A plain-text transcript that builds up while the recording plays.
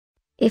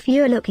If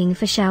you're looking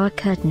for shower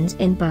curtains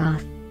in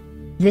bath,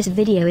 this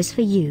video is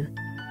for you.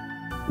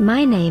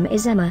 My name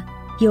is Emma,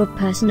 your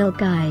personal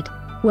guide.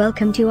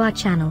 Welcome to our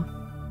channel.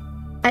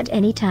 At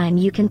any time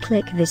you can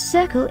click this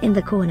circle in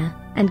the corner,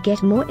 and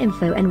get more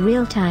info and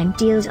real-time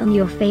deals on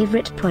your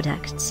favorite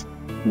products.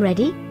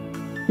 Ready?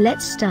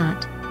 Let's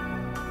start.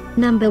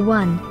 Number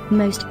 1,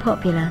 Most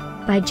Popular,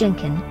 by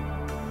Jinchan.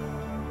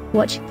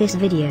 Watch this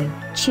video,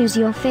 choose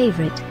your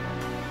favorite.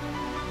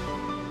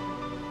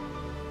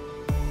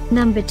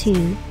 Number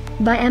 2,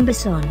 by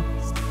Ambesonne.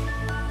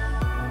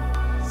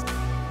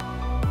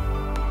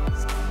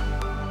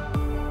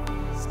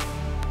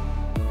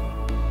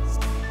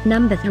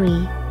 Number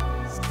 3.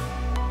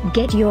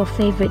 Get your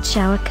favorite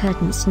shower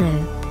curtains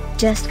now.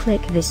 Just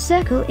click this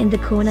circle in the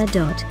corner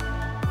dot.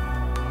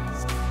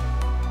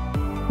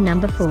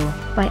 Number 4,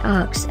 by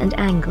Arcs and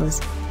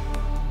Angles.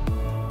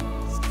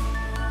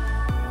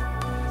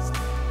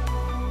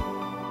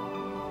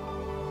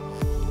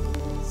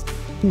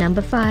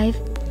 Number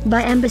 5,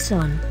 by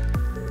Ambesonne.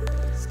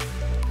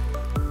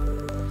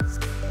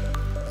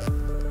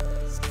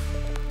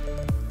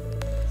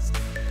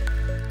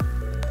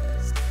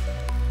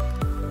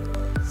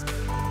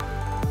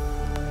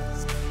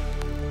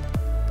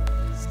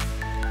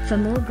 For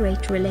more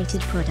great related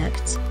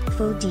products,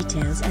 full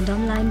details and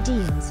online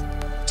deals,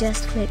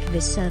 just click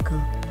this circle.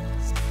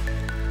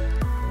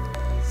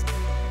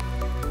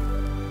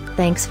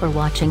 Thanks for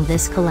watching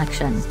this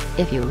collection.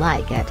 If you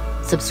like it,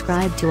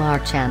 subscribe to our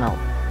channel.